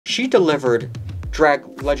she delivered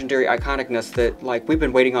drag legendary iconicness that, like, we've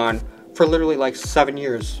been waiting on for literally, like, 7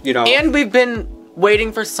 years, you know? And we've been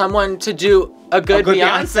waiting for someone to do a good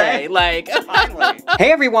Beyonce. Like, finally.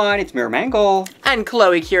 Hey everyone, it's Mera Mangle. And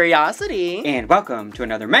Chloe Curiosity. And welcome to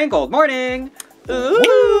another Mangled morning. Ooh.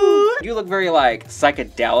 Woo! You look very, like,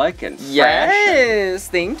 psychedelic and fresh. Yes,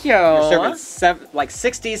 thank you. You're serving like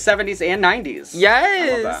 60s, 70s, and 90s.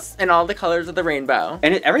 Yes. And all the colors of the rainbow.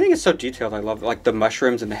 And everything is so detailed. I love, like, the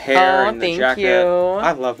mushrooms and the hair and the jacket. Thank you.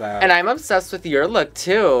 I love that. And I'm obsessed with your look,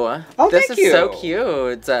 too. Oh, this thank you. This is so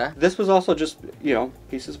cute. This was also just, you know,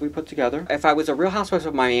 pieces we put together. If I was a Real Housewives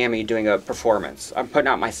of Miami doing a performance, I'm putting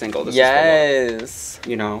out my single. This is the look,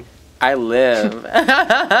 you know? I live.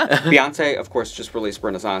 Beyonce, of course, just released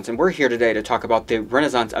Renaissance, and we're here today to talk about the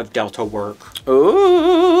Renaissance of Delta work.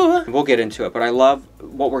 Ooh. And we'll get into it, but I love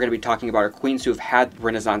what we're going to be talking about are queens who have had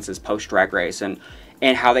Renaissances post-Drag Race and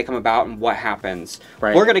how they come about and what happens.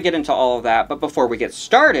 Right. We're going to get into all of that, but before we get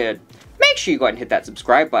started, make sure you go ahead and hit that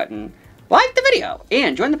subscribe button, like the video,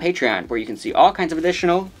 and join the Patreon, where you can see all kinds of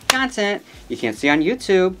additional content you can't see on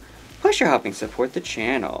YouTube. Plus, you're helping support the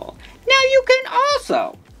channel. Now, you can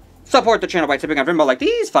also support the channel by tipping on Venmo like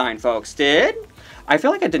these fine folks did. I feel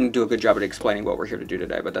like I didn't do a good job at explaining what we're here to do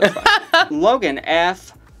today, but that's fine. Logan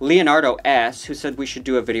F. Leonardo S., who said we should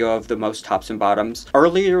do a video of the most tops and bottoms.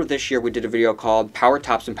 Earlier this year, we did a video called Power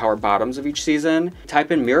Tops and Power Bottoms of each season. Type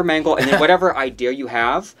in Mera Mangle and then whatever idea you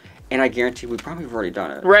have, and I guarantee we probably have already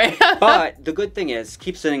done it. Right. But the good thing is,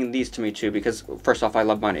 keep sending these to me too, because first off, I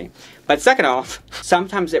love money. But second off,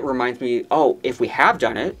 sometimes it reminds me, oh, if we have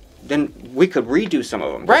done it, then we could redo some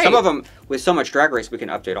of them. Right. Some of them, with so much Drag Race, we can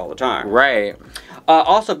update all the time. Right.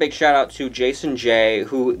 Also, big shout out to Jason J,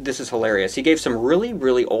 who, this is hilarious. He gave some really,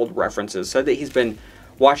 really old references. Said that he's been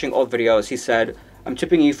watching old videos. He said, I'm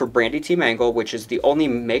tipping you for Brandy T. Mangle, which is the only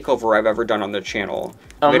makeover I've ever done on the channel.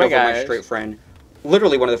 Oh Made my over gosh. my straight friend.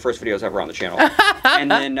 Literally one of the first videos ever on the channel.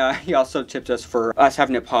 And then he also tipped us for us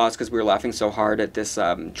having to pause because we were laughing so hard at this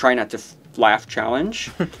try not to laugh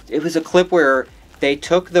challenge. It was a clip where they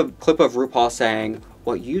took the clip of RuPaul saying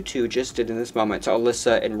what you two just did in this moment to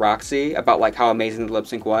Alyssa and Roxy about, like, how amazing the lip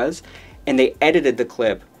sync was, and they edited the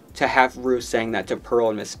clip to have Ru saying that to Pearl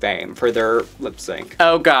and Miss Fame for their lip sync.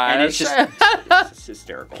 Oh, gosh. And it's just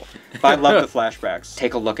hysterical. But I love the flashbacks.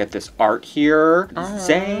 Take a look at this art here.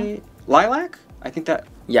 Zay Lilac? I think that...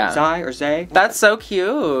 Yeah. Zai or Zay? That's so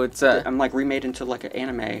cute. I'm, like, remade into, like, an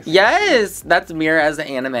anime. Yes! That's Mera as an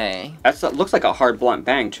anime. That looks like a hard blunt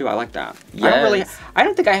bang, too. I like that. Yes. I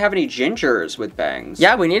don't think I have any gingers with bangs.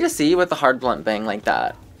 Yeah, we need to see you with a hard blunt bang like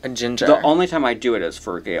that. A ginger. The only time I do it is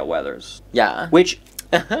for Gale Weathers. Yeah. Which,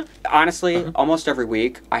 honestly, almost every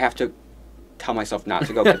week, I have to tell myself not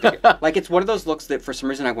to go get the... Like, it's one of those looks that for some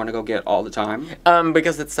reason I want to go get all the time.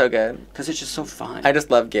 Because it's so good. Because it's just so fun. I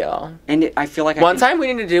just love Gail. And I feel like One time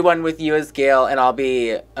we need to do one with you as Gail, and I'll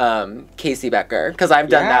be Casey Becker, because I've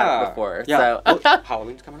done that before. Yeah. So. Well,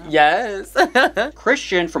 Halloween's coming up. Yes.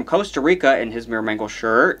 Christian from Costa Rica in his Mera Mangle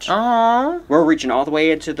shirt. Aww. We're reaching all the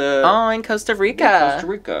way into the... Oh, in Costa Rica. Costa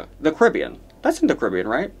Rica. The Caribbean. That's in the Caribbean,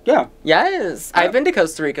 right? Yeah. Yes. I've been to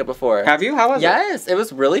Costa Rica before. Have you? How was it? Yes. It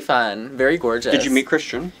was really fun. Very gorgeous. Did you meet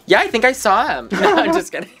Christian? Yeah, I think I saw him. No, I'm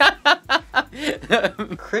just kidding.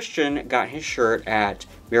 Christian got his shirt at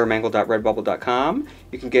meramangle.redbubble.com.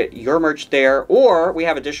 You can get your merch there, or we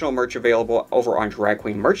have additional merch available over on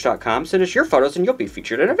dragqueenmerch.com. Send us your photos and you'll be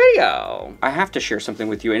featured in a video. I have to share something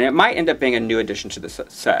with you, and it might end up being a new addition to the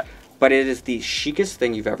set, but it is the chicest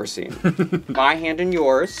thing you've ever seen. My hand in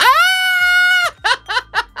yours.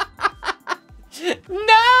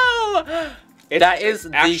 No! That is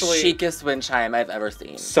actually the chicest wind chime I've ever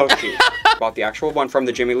seen. So chic. Bought the actual one from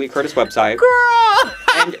the Jamie Lee Curtis website. Girl!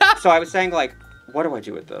 And so I was saying, like, what do I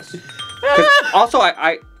do with this? 'Cause also,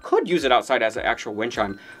 I could use it outside as an actual wind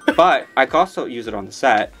chime, but I could also use it on the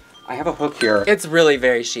set. I have a hook here. It's really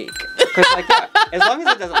very chic. Because, like, yeah, as long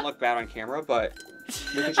as it doesn't look bad on camera, but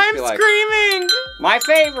we could just be like, screaming! my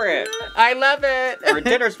favorite! I love it! Or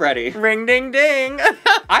dinner's ready. Ring ding ding!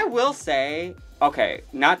 I will say, okay,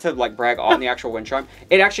 not to, like, brag on the actual wind chime,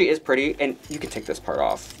 it actually is pretty, and you can take this part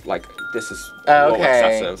off. Like, this is a little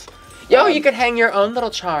excessive. Yo, you could hang your own little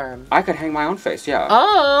charm. I could hang my own face, yeah.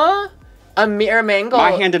 Aww! A Mera Mangle.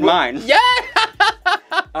 My hand in mine. Yeah!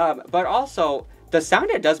 But also, the sound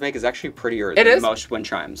it does make is actually prettier than most wind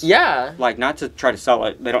chimes. Yeah. Like, not to try to sell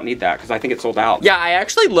it, they don't need that, because I think it's sold out. Yeah, I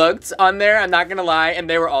actually looked on there, I'm not gonna lie, and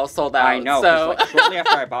they were all sold out. I know, so. like, shortly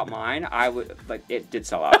after I bought mine, it did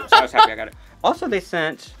sell out, so I was happy I got it. Also, they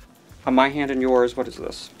sent On my hand and yours, what is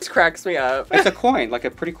this? This cracks me up. It's a coin, like a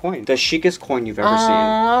pretty coin. The chicest coin you've ever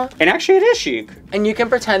Aww. seen. And actually it is chic. And you can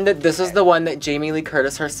pretend that this is the one that Jamie Lee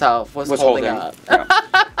Curtis herself was holding up. Yeah.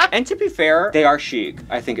 And to be fair, they are chic.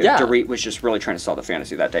 I think Dorit was just really trying to sell the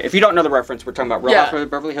fantasy that day. If you don't know the reference, we're talking about Real Housewives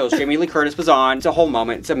of Beverly Hills. Jamie Lee Curtis was on. It's a whole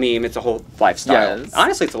moment. It's a meme. It's a whole lifestyle. Yes.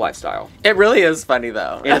 Honestly, it's a lifestyle. It really is funny,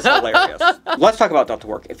 though. It is hilarious. Let's talk about Delta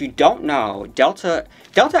Work. If you don't know, Delta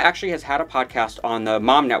actually has had a podcast on the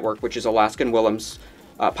Mom Network, which is Alaskan Willem's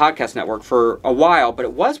podcast network, for a while, but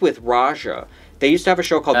it was with Raja. They used to have a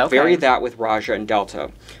show called Very That with Raja and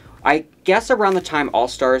Delta. I guess around the time All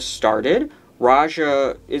Stars started,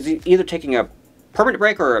 Raja is either taking a permanent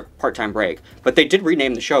break or a part-time break, but they did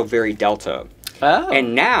rename the show Very Delta. Oh.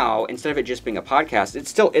 And now, instead of it just being a podcast, it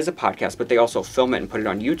still is a podcast, but they also film it and put it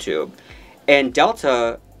on YouTube. And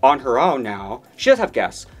Delta, on her own now, she does have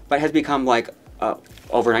guests, but has become like a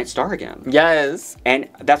overnight star again. Yes. And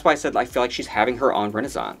that's why I said I feel like she's having her own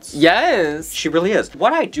renaissance. Yes. She really is.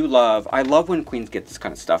 What I do love, I love when queens get this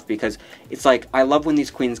kind of stuff, because it's like, I love when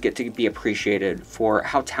these queens get to be appreciated for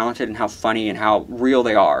how talented and how funny and how real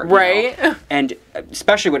they are. Right. You know? And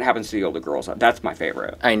especially when it happens to the older girls. That's my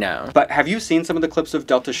favorite. I know. But have you seen some of the clips of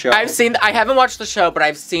Delta's show? I haven't watched the show, but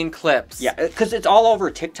I've seen clips. Yeah, because it's all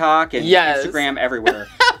over TikTok and Instagram, everywhere.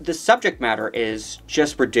 The subject matter is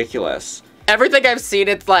just ridiculous. Everything I've seen,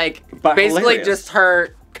 it's like basically hilarious. just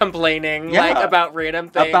her complaining like about random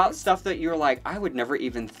things. About stuff that you're like, I would never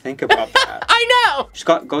even think about that. I know! She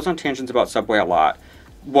goes on tangents about Subway a lot.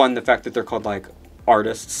 One, the fact that they're called like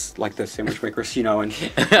artists, like the sandwich makers, you know, and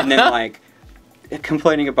then like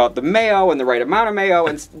complaining about the mayo and the right amount of mayo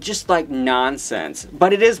and just like nonsense.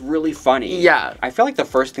 But it is really funny. Yeah. I feel like the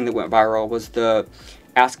first thing that went viral was the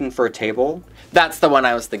asking for a table. That's the one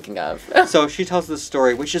I was thinking of. So she tells this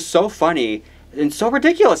story, which is so funny and so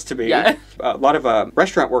ridiculous to me. Yeah. A lot of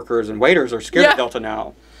restaurant workers and waiters are scared of Delta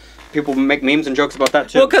now. People make memes and jokes about that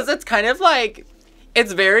too. Well, because it's kind of like,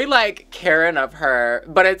 it's very like Karen of her,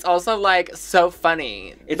 but it's also like so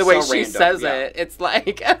funny. It's the way so she random, says it. It's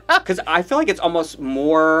like... Because I feel like it's almost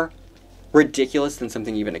more ridiculous than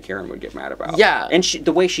something even a Karen would get mad about. Yeah. And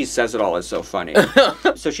the way she says it all is so funny.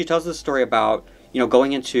 So she tells this story about, you know,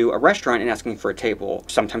 going into a restaurant and asking for a table.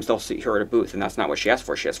 Sometimes they'll see her at a booth, and that's not what she asked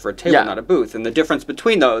for. She asked for a table, not a booth. And the difference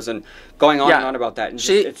between those, and going on and on about that. And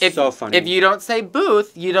it's so funny. If you don't say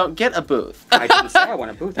booth, you don't get a booth. I didn't say I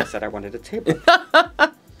want a booth. I said I wanted a table.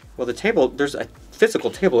 Well, the table, there's a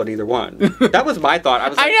physical table at either one. That was my thought. I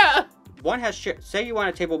was like, I know. One has say you want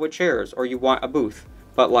a table with chairs, or you want a booth.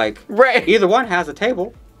 But like, right. Either one has a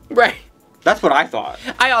table. Right. That's what I thought.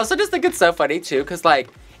 I also just think it's so funny too, because like,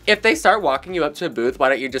 if they start walking you up to a booth, why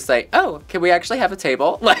don't you just say, oh, can we actually have a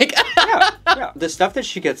table? Like, yeah. The stuff that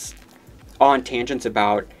she gets on tangents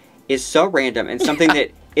about is so random and something that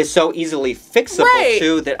is so easily fixable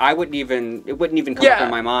too that it wouldn't even come up in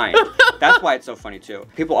my mind. That's why it's so funny too.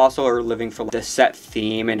 People also are living for the set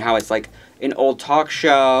theme and how it's like an old talk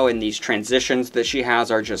show, and these transitions that she has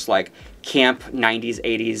are just like camp 90s,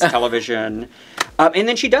 80s television. And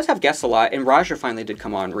then she does have guests a lot, and Raja finally did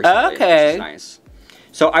come on recently, which is nice.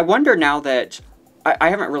 So I wonder now that, I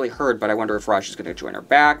haven't really heard, but I wonder if Raj is going to join her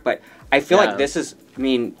back. But I feel like this is, I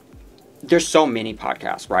mean, there's so many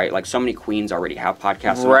podcasts, right? Like so many queens already have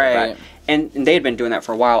podcasts. And all that. And they had been doing that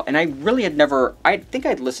for a while. And I really had never, I think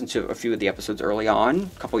I'd listened to a few of the episodes early on,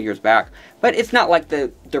 a couple years back. But it's not like their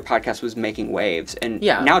podcast was making waves. And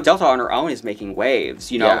now Delta on her own is making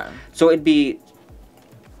waves, you know? Yeah. So it'd be...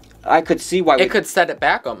 I could see why it could set it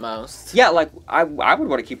back almost. Yeah, like I would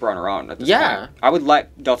want to keep her on her own at this point. I would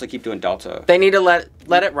let Delta keep doing Delta. They need to let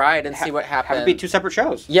it ride and see what happens. Have it be two separate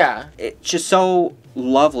shows. Yeah. It's just so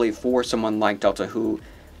lovely for someone like Delta who,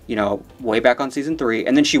 you know, way back on season 3,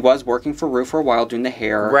 and then she was working for Ru for a while doing the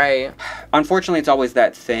hair. Right. Unfortunately, it's always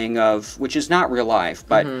that thing of, which is not real life,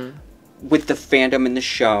 but with the fandom in the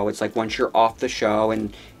show, it's like once you're off the show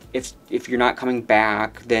and if you're not coming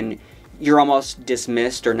back, then you're almost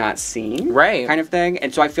dismissed or not seen, kind of thing.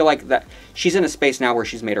 And so I feel like that she's in a space now where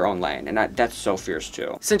she's made her own lane, and that's so fierce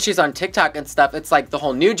too. Since she's on TikTok and stuff, it's like the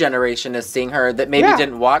whole new generation is seeing her that maybe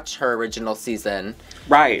didn't watch her original season.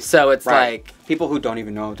 Right. So it's like people who don't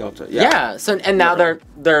even know Delta. Yeah. So and now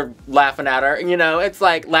they're laughing at her. You know, it's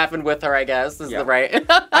like laughing with her, I guess, is the right.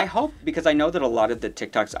 I hope, because I know that a lot of the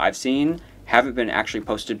TikToks I've seen haven't been actually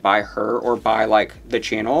posted by her or by, like, the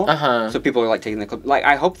channel. So people are, like, taking the clip. Like,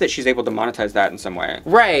 I hope that she's able to monetize that in some way.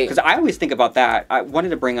 Right. Because I always think about that. I wanted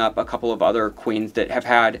to bring up a couple of other queens that have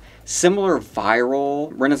had similar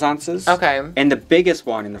viral renaissances. Okay. And the biggest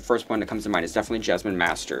one, and the first one that comes to mind, is definitely Jasmine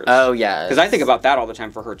Masters. Oh, yes. Because I think about that all the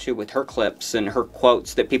time for her, too, with her clips and her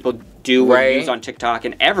quotes that people do and use on TikTok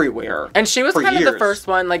and everywhere. And she was kind years. of the first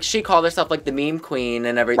one, like, she called herself, like, the meme queen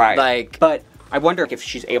and everything. Right. Like, but I wonder if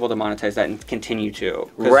she's able to monetize that and continue to.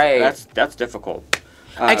 Right. That's difficult.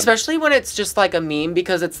 Especially when it's just, like, a meme,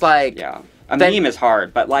 because it's, like... Yeah. A meme is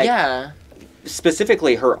hard, but, like... Yeah.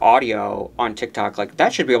 Specifically, her audio on TikTok, like,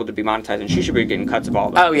 that should be able to be monetized, and she should be getting cuts of all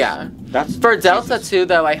that. Oh, yeah. That's... For Delta, too,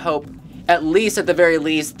 though, I hope, at the very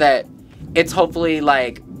least, that it's hopefully,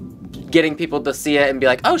 like... getting people to see it and be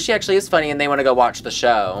like, oh, she actually is funny, and they want to go watch the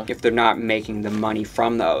show. If they're not making the money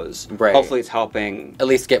from those, right. hopefully it's helping... At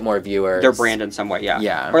least get more viewers. Their brand in some way, yeah.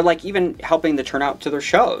 Yeah. Or, like, even helping the turnout to their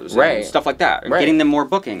shows. Right. And stuff like that. And right. getting them more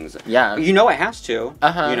bookings. Yeah. You know it has to.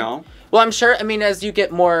 You know? Well, I'm sure, I mean, as you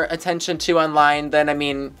get more attention to online, then, I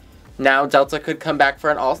mean... Now Delta could come back for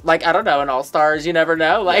an I don't know, an All-Stars, you never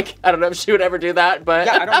know. Like, I don't know if she would ever do that, but...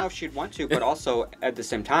 Yeah, I don't know if she'd want to, but also, at the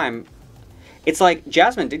same time... It's like,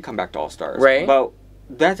 Jasmine did come back to All-Stars. Right. But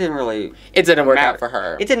that didn't really... It didn't work out for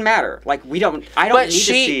her. It didn't matter. Like, I don't need to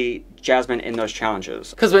see Jasmine in those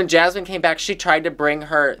challenges. Because when Jasmine came back, she tried to bring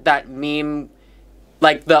that meme,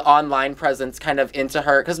 like, the online presence kind of into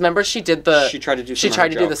her. Because remember, she did the... She tried to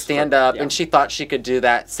do the stand-up, and she thought she could do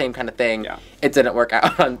that same kind of thing. Yeah. It didn't work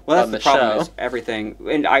out on the show. Well, that's the problem is everything...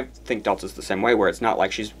 And I think Delta's the same way, where it's not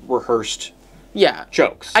like she's rehearsed... Yeah.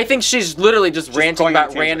 Jokes. I think she's literally just ranting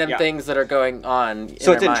about random things that are going on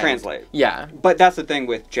So it didn't translate. Yeah. But that's the thing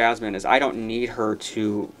with Jasmine is I don't need her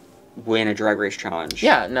to win a Drag Race challenge.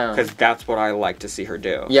 Yeah, no. Because that's what I like to see her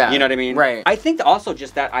do. Yeah. You know what I mean? Right. I think also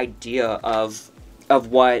just that idea of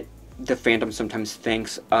what the fandom sometimes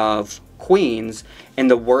thinks of queens and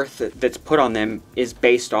the worth that's put on them is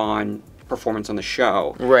based on performance on the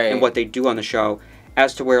show. Right. And what they do on the show.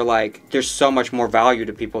 As to where, like, there's so much more value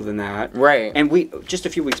to people than that. Right. And just a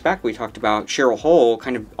few weeks back, we talked about Cheryl Hole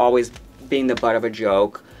kind of always being the butt of a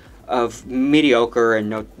joke of mediocre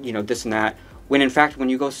and, this and that. When, in fact, when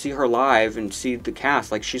you go see her live and see the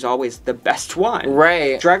cast, like, she's always the best one.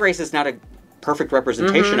 Right. Drag Race is not a perfect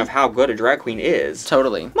representation of how good a drag queen is.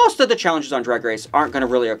 Totally. Most of the challenges on Drag Race aren't going to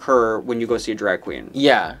really occur when you go see a drag queen.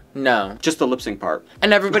 Yeah. No. Just the lip sync part.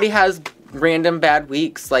 And everybody has... random bad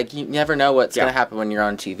weeks. Like, you never know what's going to happen when you're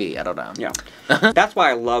on TV. I don't know. Yeah. That's why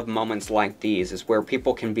I love moments like these, is where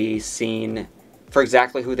people can be seen for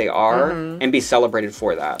exactly who they are and be celebrated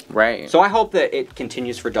for that. Right. So I hope that it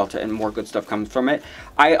continues for Delta and more good stuff comes from it.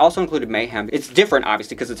 I also included Mayhem. It's different,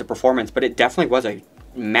 obviously, because it's a performance, but it definitely was a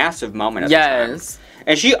massive moment at the time.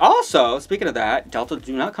 And she also, speaking of that, Delta,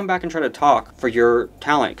 do not come back and try to talk for your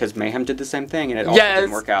talent, because Mayhem did the same thing, and it also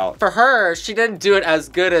didn't work out. For her, she didn't do it as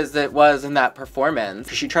good as it was in that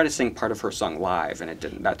performance. She tried to sing part of her song live, and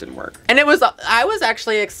that didn't work. And I was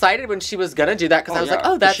actually excited when she was gonna do that, because I was like,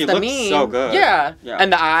 oh, that's the meme. She looked so good. Yeah.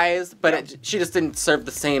 And the eyes, but she just didn't serve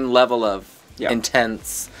the same level of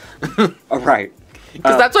intense. Right.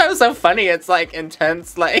 Because that's why it was so funny. It's like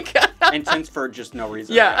intense, like... intense for just no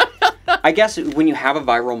reason. Yeah. I guess when you have a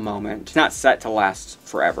viral moment, it's not set to last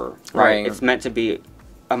forever, right? It's meant to be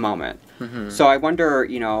a moment. So I wonder,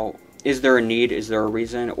 is there a need? Is there a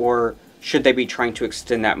reason? Or should they be trying to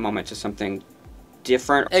extend that moment to something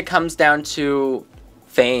different? It comes down to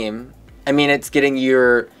fame. I mean, it's getting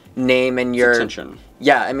your name and your... attention.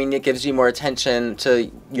 Yeah, I mean, it gives you more attention to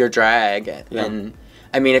your drag. Yeah. And,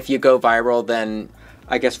 I mean, if you go viral, then...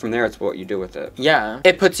 I guess from there, it's what you do with it. Yeah.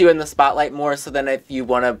 It puts you in the spotlight more, so then if you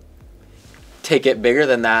want to take it bigger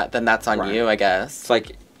than that, then that's on you, I guess. It's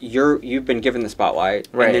like, you've been given the spotlight,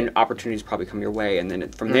 and then opportunities probably come your way, and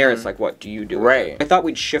then from there, it's like, what do you do with it? I thought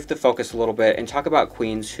we'd shift the focus a little bit and talk about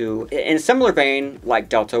queens who, in a similar vein, like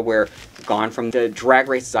Delta, where gone from the Drag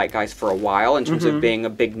Race zeitgeist for a while in terms of being a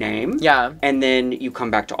big name. Yeah. And then you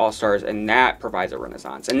come back to All-Stars, and that provides a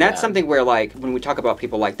renaissance. And that's something where, like, when we talk about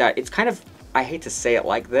people like that, it's kind of, I hate to say it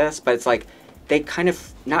like this, but it's like, they kind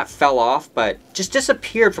of not fell off, but just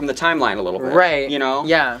disappeared from the timeline a little bit. Right.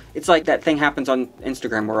 Yeah. It's like that thing happens on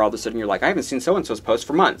Instagram where all of a sudden you're like, I haven't seen so-and-so's post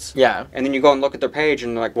for months. Yeah. And then you go and look at their page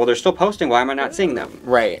and they're like, well, they're still posting. Why am I not seeing them?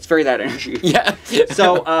 Right. It's very that energy. Yeah.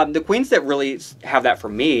 So the queens that really have that for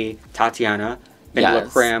me, Tatiana, Vanilla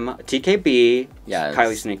Creme, TKB, Yes.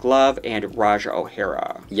 Kylie Sneak Love, and Raja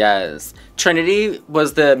O'Hara. Yes. Trinity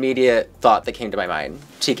was the immediate thought that came to my mind.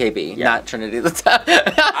 TKB, not Trinity the Top.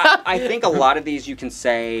 I think a lot of these you can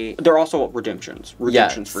say, they're also redemptions.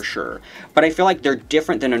 Redemptions for sure. But I feel like they're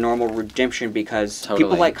different than a normal redemption because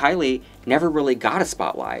people like Kylie never really got a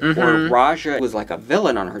spotlight. Or Raja was like a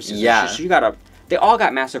villain on her season. Yeah. They all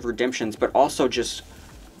got massive redemptions, but also just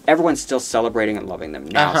everyone's still celebrating and loving them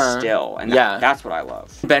now still. And that's what I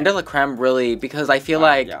love. Vanilla Creme really, because I feel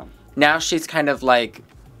like now she's kind of like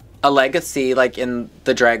a legacy like in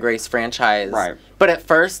the Drag Race franchise. Right. But at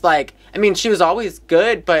first, like, I mean, she was always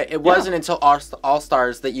good, but it wasn't until All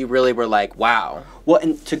Stars that you really were like, wow. Well,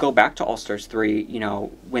 and to go back to All Stars 3, you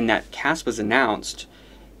know, when that cast was announced,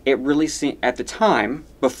 it really seemed, at the time,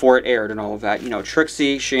 before it aired and all of that, you know,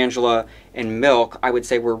 Trixie, Shangela, and Milk, I would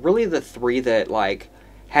say were really the three that, like,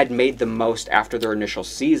 had made the most after their initial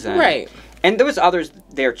season. Right. And there was others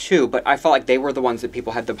there too, but I felt like they were the ones that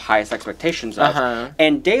people had the highest expectations of.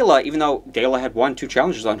 And Dela, even though Dela had won 2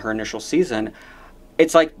 challenges on her initial season,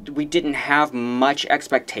 it's like we didn't have much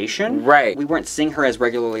expectation. Right. We weren't seeing her as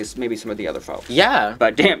regularly as maybe some of the other folks. Yeah.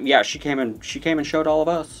 But damn, yeah, she came and showed all of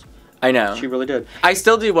us. I know. She really did. I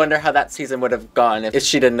still do wonder how that season would have gone if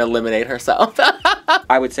she didn't eliminate herself.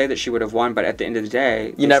 I would say that she would have won, but at the end of the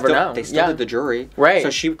day, you never know. They still did the jury. Right. So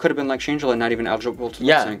she could have been like Shangela and not even eligible to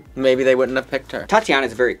lip sync. Maybe they wouldn't have picked her. Tatiana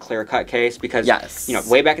is a very clear-cut case because, you know,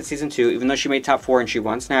 way back in season 2, even though she made top 4 and she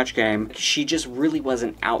won Snatch Game, she just really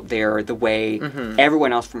wasn't out there the way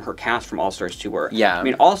everyone else from her cast from All Stars 2 were. Yeah. I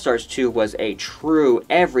mean, All Stars 2 was a true,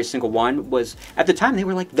 every single one was, at the time, they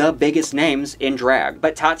were like the biggest names in drag.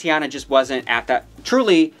 But Tatiana just wasn't at that,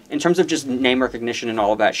 truly, in terms of just name recognition and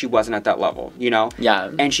all of that, she wasn't at that level, you know? Yeah.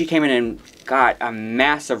 And she came in and got a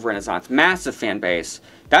massive renaissance, massive fan base.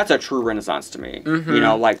 That's a true renaissance to me. You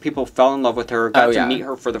know, like, people fell in love with her, got to meet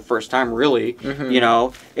her for the first time, really. You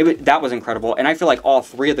know, that was incredible. And I feel like all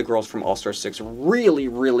 3 of the girls from All Star 6 really,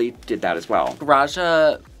 really did that as well.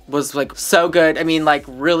 Raja was, like, so good. I mean, like,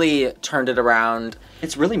 really turned it around.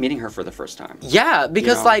 It's really meeting her for the first time. Yeah,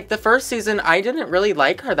 because, like, the first season, I didn't really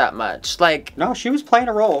like her that much. Like... No, she was playing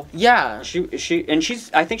a role. Yeah.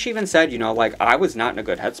 I think she even said, you know, like, I was not in a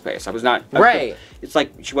good headspace. I was not... Right. It's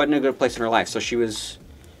like, she wasn't in a good place in her life, so she was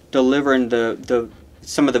delivering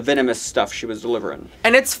some of the venomous stuff she was delivering.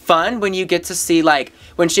 And it's fun when you get to see, like,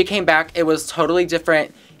 when she came back, it was totally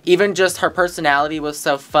different. Even just her personality was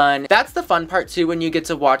so fun. That's the fun part, too, when you get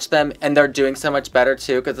to watch them and they're doing so much better,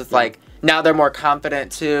 too, because it's like... Now they're more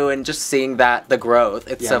confident, too, and just seeing the growth,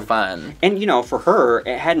 it's so fun. And, you know, for her,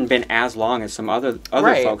 it hadn't been as long as some other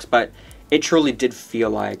folks, but it truly did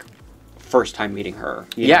feel like first time meeting her.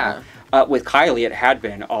 You know? With Kylie, it had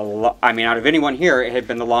been a lot. I mean, out of anyone here, it had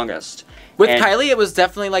been the longest. With Kylie, it was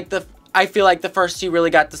definitely like I feel like the first you really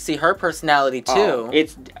got to see her personality, too.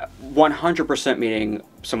 It's 100% meeting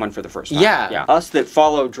someone for the first time. Yeah. Us that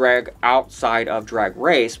follow drag outside of Drag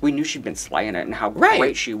Race, we knew she'd been slaying it and how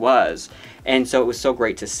great she was. And so it was so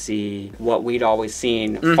great to see what we'd always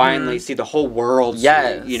seen, finally see the whole world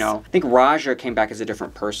see, you know. I think Raja came back as a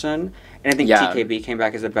different person, and I think TKB came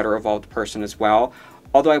back as a better evolved person as well.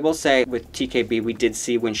 Although I will say, with TKB, we did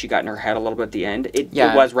see when she got in her head a little bit at the end. It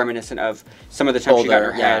was reminiscent of some of the time she got in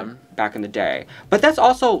her head back in the day. But that's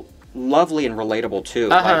also lovely and relatable, too.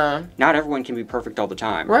 Like, not everyone can be perfect all the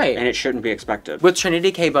time. Right. And it shouldn't be expected. With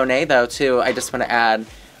Trinity K. Bonet, though, too, I just want to add...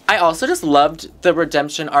 I also just loved the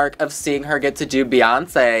redemption arc of seeing her get to do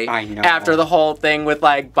Beyonce. I know. After the whole thing with,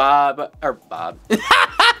 like, Bob.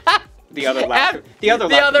 The other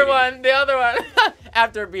one.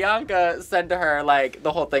 After Bianca said to her, like,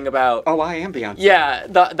 the whole thing about... Oh, I am Beyonce. Yeah,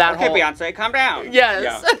 that whole... Okay, Beyonce, calm down.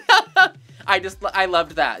 Yes. Yeah. I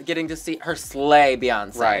loved that, getting to see her slay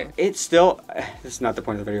Beyonce. Right. It's still... This is not the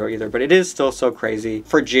point of the video either, but it is still so crazy.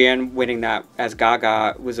 For Jan winning that as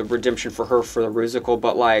Gaga was a redemption for her for the Rusical,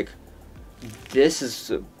 but, like... This is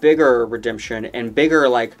a bigger redemption and bigger,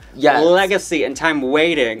 like, legacy and time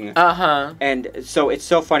waiting. And so it's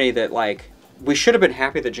so funny that, like, we should have been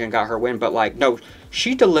happy that Jen got her win, but, like, no,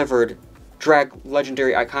 she delivered drag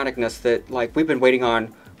legendary iconicness that, like, we've been waiting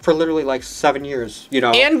on for literally, like, 7 years, you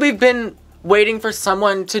know? And we've been waiting for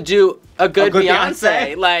someone to do a good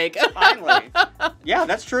Beyonce. Like, finally. Yeah,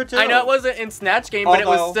 that's true, too. I know it wasn't in Snatch Game, but it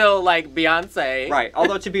was still, like, Beyonce. Right.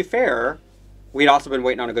 Although, to be fair... We'd also been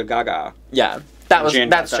waiting on a good Gaga. Yeah,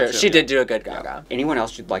 that's true. She did do a good Gaga. Anyone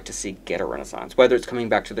else you'd like to see get a renaissance, whether it's coming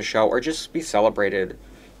back to the show or just be celebrated,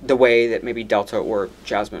 the way that maybe Delta or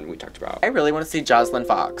Jasmine we talked about. I really want to see Jocelyn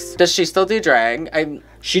Fox. Does she still do drag?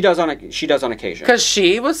 She does on occasion. Because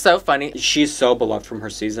she was so funny. She's so beloved from her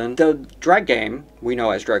season. The drag game, we know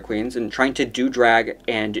as drag queens, and trying to do drag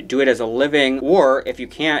and do it as a living, or if you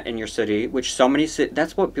can't in your city, which so many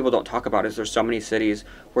that's what people don't talk about, is there's so many cities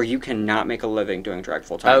where you cannot make a living doing drag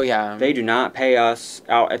full time. Oh, yeah. They do not pay us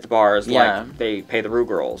out at the bars like they pay the Rue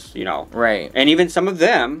girls, you know. Right. And even some of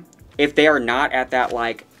them, if they are not at that,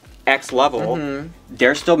 like, X level,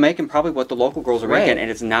 they're still making probably what the local girls are making,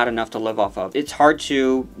 and it's not enough to live off of. It's hard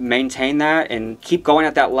to maintain that and keep going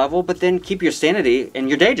at that level, but then keep your sanity in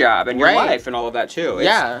your day job and your life and all of that too.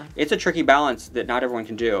 It's a tricky balance that not everyone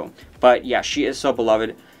can do. But yeah, she is so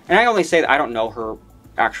beloved. And I only say that I don't know her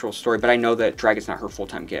actual story, but I know that drag is not her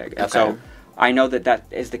full-time gig. And so I know that that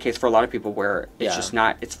is the case for a lot of people where it's just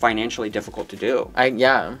not, it's financially difficult to do.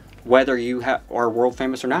 Whether you are world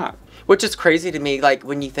famous or not. Which is crazy to me, like,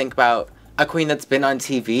 when you think about a queen that's been on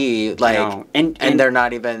TV, like, and they're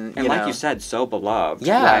not even, and like you said, so beloved.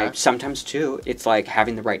 Yeah. Like, sometimes, too, it's like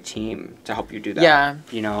having the right team to help you do that. Yeah.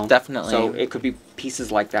 You know? Definitely. So it could be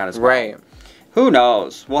pieces like that as well. Right. Who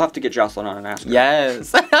knows? We'll have to get Jocelyn on and ask her.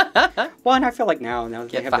 Yes. Well, and I feel like now that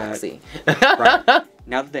they have Foxy. Right.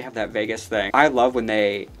 Now that they have that Vegas thing, I love when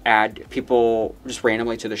they add people just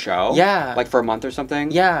randomly to the show. Yeah. Like for a month or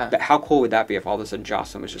something. Yeah. How cool would that be if all of a sudden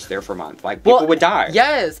Jocelyn was just there for a month? Like, people would die.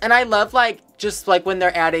 Yes. And I love, like, just, like, when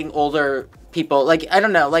they're adding older people. Like, I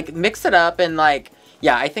don't know. Like, mix it up and, like...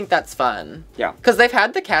 Yeah, I think that's fun. Yeah. Because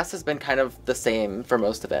the cast has been kind of the same for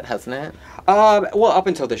most of it, hasn't it? Well, up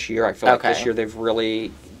until this year, I feel like this year they've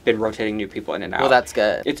really been rotating new people in and out. Well, that's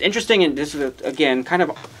good. It's interesting, and this is, again, kind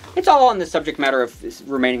of, it's all on the subject matter of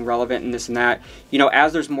remaining relevant and this and that. You know,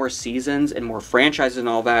 as there's more seasons and more franchises and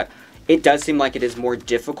all that, it does seem like it is more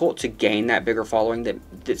difficult to gain that bigger following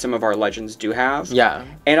that some of our legends do have. Yeah.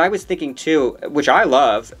 And I was thinking, too, which I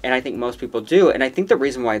love, and I think most people do, and I think the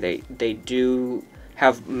reason why they do...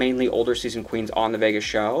 have mainly older season queens on the Vegas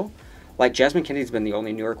show. Like, Jasmine Kennedy's been the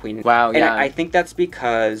only newer queen. Wow, and yeah. I think that's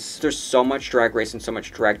because there's so much drag race and so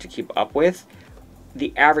much drag to keep up with.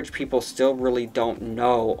 The average people still really don't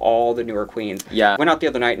know all the newer queens. Yeah. Went out the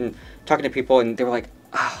other night and talking to people, and they were like,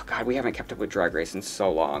 oh, God, we haven't kept up with drag race in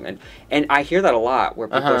so long. And I hear that a lot, where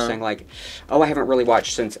people are saying, like, oh, I haven't really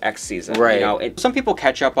watched since X season. Right. You know? And some people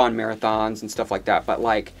catch up on marathons and stuff like that, but,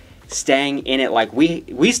 like, staying in it like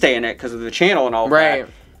we stay in it because of the channel and all of that.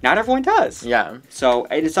 Not everyone does. Yeah. So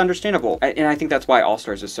it's understandable. And I think that's why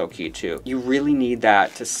All-Stars is so key, too. You really need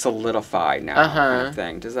that to solidify now kind of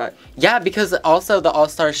thing. Does that... Yeah, because also the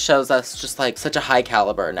All-Stars shows us just, like, such a high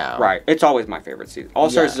caliber now. Right. It's always my favorite season.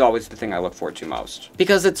 All-Stars is always the thing I look forward to most.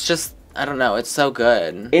 Because it's just... I don't know, it's so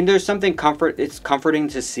good. And there's something it's comforting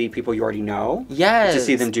to see people you already know. Yes. To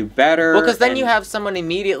see them do better. Well, because then you have someone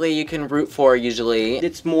immediately you can root for, usually.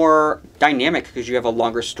 It's more dynamic because you have a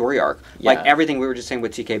longer story arc. Yeah. Like everything we were just saying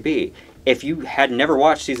with TKB. If you had never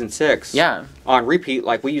watched season 6 on repeat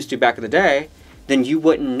like we used to back in the day, then you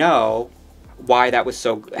wouldn't know why that was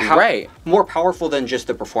so more powerful than just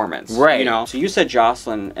the performance. Right. You know? So you said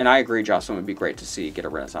Jocelyn, and I agree Jocelyn would be great to see get a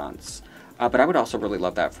renaissance. But I would also really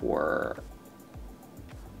love that for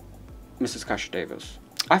Mrs. Kasha Davis.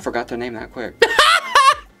 I forgot their name that quick.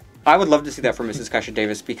 I would love to see that for Mrs. Kasha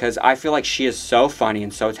Davis because I feel like she is so funny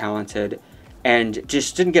and so talented and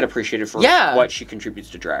just didn't get appreciated for what she contributes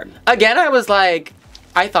to drag. Again, I was like,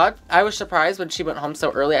 I was surprised when she went home so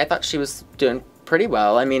early. I thought she was doing pretty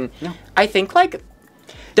well. I mean, I think, like,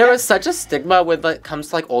 there was such a stigma when it comes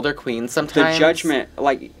to, like, older queens sometimes. The judgment,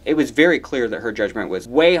 like, it was very clear that her judgment was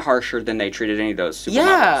way harsher than they treated any of those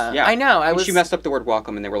supermodels. Yeah, I know. She messed up the word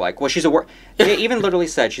welcome, and they were like, well, she's they even literally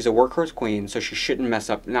said she's a workhorse queen, so she shouldn't mess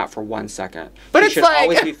up, not for 1 second. But she it's should like...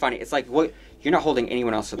 always be funny. It's like, what? You're not holding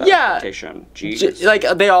anyone else to that expectation. Jeez. Like,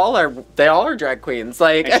 they all are drag queens.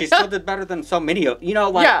 Like, and she still did better than so many of, you know,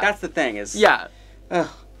 like, that's the thing is... Yeah.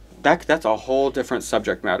 That's a whole different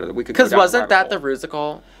subject matter that we could go Because down wasn't that the the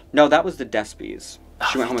Rusical? No, that was the Despies.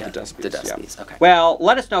 She went home with the Despies. The Despies, okay. Well,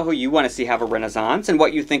 let us know who you want to see have a renaissance and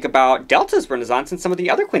what you think about Delta's renaissance and some of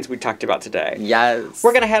the other queens we talked about today. Yes.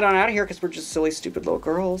 We're going to head on out of here because we're just silly, stupid little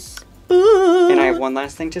girls. Ooh. And I have one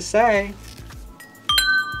last thing to say.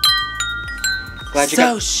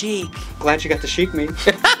 Chic. Glad you got to chic me.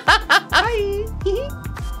 Bye.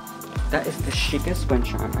 That is the chicest wind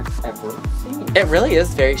chime I've ever seen. It really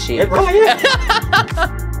is very chic. It really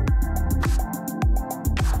is.